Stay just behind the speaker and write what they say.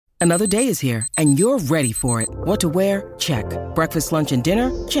Another day is here, and you're ready for it. What to wear? Check. Breakfast, lunch, and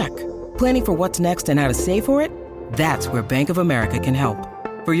dinner? Check. Planning for what's next and how to save for it? That's where Bank of America can help.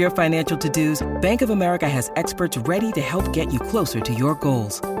 For your financial to-dos, Bank of America has experts ready to help get you closer to your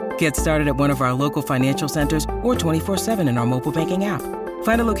goals. Get started at one of our local financial centers or 24/7 in our mobile banking app.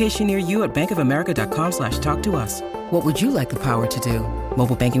 Find a location near you at bankofamerica.com/talktous. What would you like the power to do?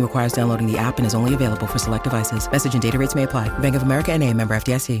 Mobile banking requires downloading the app and is only available for select devices. Message and data rates may apply. Bank of America N.A., member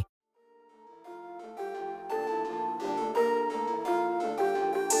FDIC.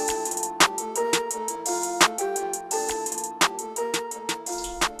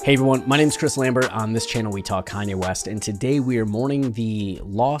 Hey everyone, my name is Chris Lambert. On this channel, we talk Kanye West, and today we are mourning the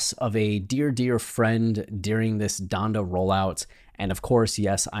loss of a dear friend during this Donda rollout. And of course,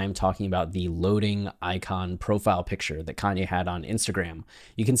 yes, I am talking about the loading icon profile picture that Kanye had on Instagram.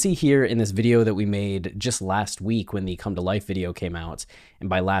 You can see here in this video that we made just last week when the Come to Life video came out. And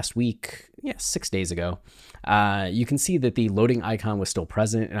by last week, 6 days ago, you can see that the loading icon was still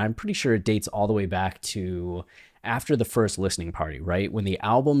present. And I'm pretty sure it dates all the way back to after the first listening party, right? When the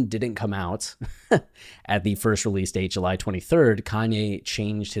album didn't come out at the first release date, July 23rd, Kanye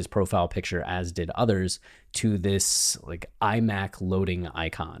changed his profile picture, as did others, to this like iMac loading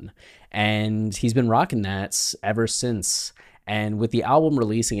icon. And he's been rocking that ever since. And with the album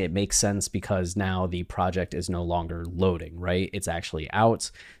releasing, it makes sense because now the project is no longer loading, right? It's actually out.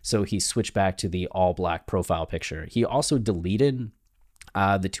 So he switched back to the all black profile picture. He also deleted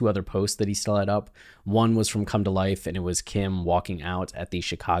the two other posts that he still had up. One was from Come to Life, and it was Kim walking out at the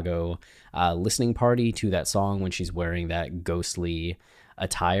Chicago listening party to that song when she's wearing that ghostly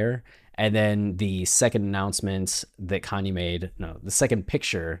attire. And then the second announcement that Kanye made, the second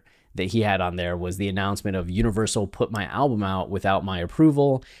picture that he had on there was the announcement of Universal put my album out without my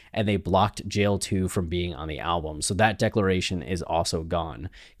approval, and they blocked Jail 2 from being on the album. So that declaration is also gone.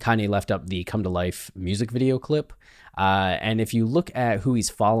 Kanye left up the Come to Life music video clip. And if you look at who he's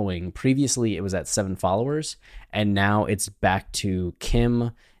following, previously it was at 7 followers, and now it's back to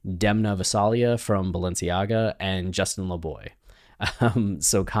Kim, Demna Gvasalia from Balenciaga, and Justin LaBoy.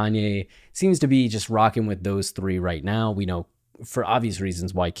 So Kanye seems to be just rocking with those three right now. We know for obvious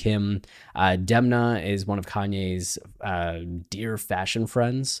reasons why Kim. Demna is one of Kanye's dear fashion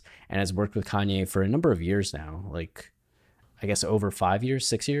friends and has worked with Kanye for a number of years now, like I guess over 5 years,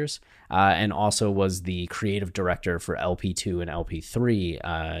 6 years, and also was the creative director for LP2 and LP3,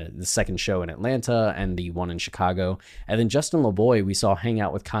 the second show in Atlanta and the one in Chicago. And then Justin LaBoy, we saw hang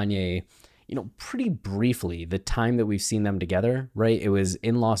out with Kanye, pretty briefly, the time that we've seen them together, right? It was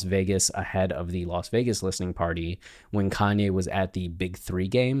in Las Vegas ahead of the Las Vegas listening party when Kanye was at the Big 3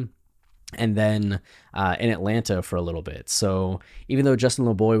 game, and then in Atlanta for a little bit. So even though Justin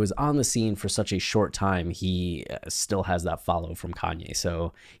LaBoy was on the scene for such a short time, he still has that follow from Kanye.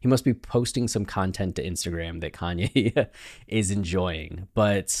 So he must be posting some content to Instagram that Kanye is enjoying.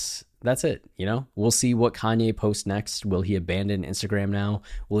 But that's it. We'll see what Kanye posts next. Will he abandon Instagram now?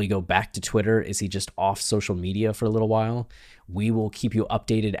 Will he go back to Twitter? Is he just off social media for a little while? We will keep you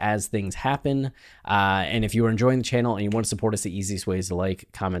updated as things happen. And if you are enjoying the channel and you want to support us, the easiest way is to like,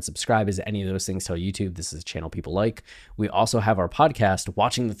 comment, subscribe. As any of those things tell YouTube, this is a channel people like. We also have our podcast,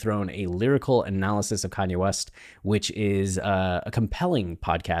 Watching the Throne, a lyrical analysis of Kanye West, which is a compelling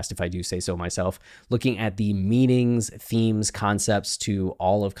podcast, if I do say so myself, looking at the meanings, themes, concepts to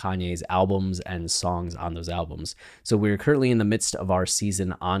all of Kanye's albums and songs on those albums. So we're currently in the midst of our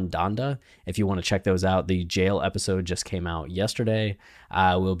season on Donda. If you want to check those out, the Jail episode just came out yesterday.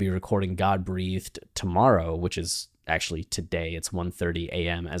 We'll be recording God Breathed tomorrow, which is actually today. It's 1:30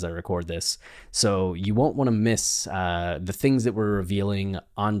 a.m. as I record this. So you won't want to miss the things that we're revealing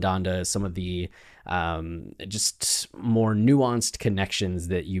on Donda, some of the just more nuanced connections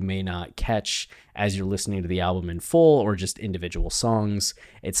that you may not catch as you're listening to the album in full or just individual songs.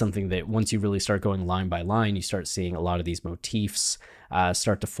 It's something that once you really start going line by line, you start seeing a lot of these motifs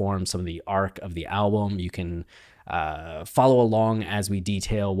start to form some of the arc of the album. You can follow along as we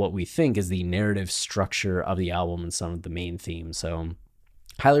detail what we think is the narrative structure of the album and some of the main themes. So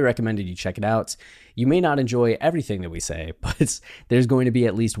highly recommended you check it out. You may not enjoy everything that we say, but there's going to be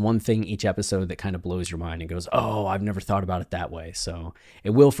at least one thing each episode that kind of blows your mind and goes, oh, I've never thought about it that way. So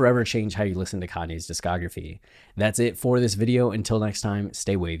it will forever change how you listen to Kanye's discography. That's it for this video. Until next time,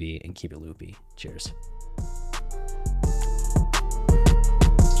 stay wavy and keep it loopy. Cheers.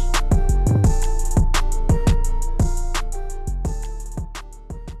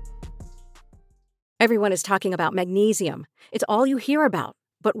 Everyone is talking about magnesium. It's all you hear about.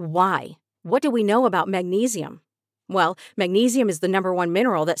 But why? What do we know about magnesium? Well, magnesium is the #1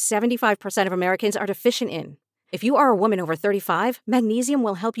 mineral that 75% of Americans are deficient in. If you are a woman over 35, magnesium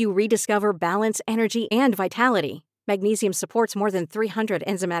will help you rediscover balance, energy, and vitality. Magnesium supports more than 300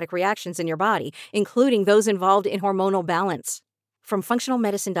 enzymatic reactions in your body, including those involved in hormonal balance. From functional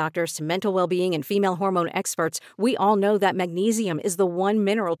medicine doctors to mental well-being and female hormone experts, we all know that magnesium is the one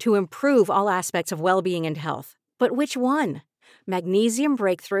mineral to improve all aspects of well-being and health. But which one? Magnesium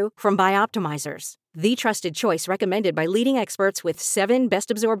Breakthrough from Bioptimizers, the trusted choice recommended by leading experts with 7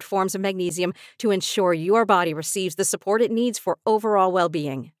 best-absorbed forms of magnesium to ensure your body receives the support it needs for overall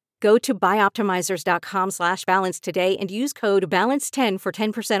well-being. Go to bioptimizers.com/balance today and use code BALANCE10 for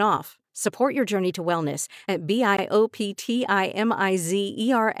 10% off. Support your journey to wellness at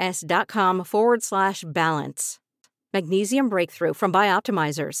bioptimizers.com/balance. Magnesium Breakthrough from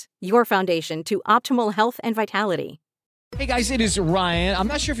Bioptimizers, your foundation to optimal health and vitality. Hey guys, it is Ryan. I'm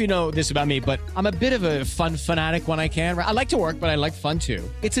not sure if you know this about me, but I'm a bit of a fun fanatic when I can. I like to work, but I like fun too.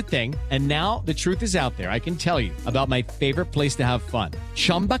 It's a thing. And now the truth is out there. I can tell you about my favorite place to have fun.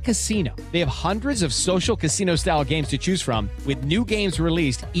 Chumba Casino. They have hundreds of social casino style games to choose from with new games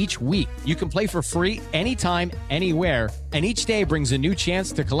released each week. You can play for free anytime, anywhere. And each day brings a new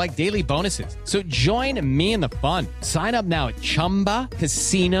chance to collect daily bonuses. So join me in the fun. Sign up now at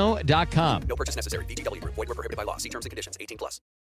ChumbaCasino.com. No purchase necessary. VGW Group. Void where prohibited by law. See terms and conditions. 18+.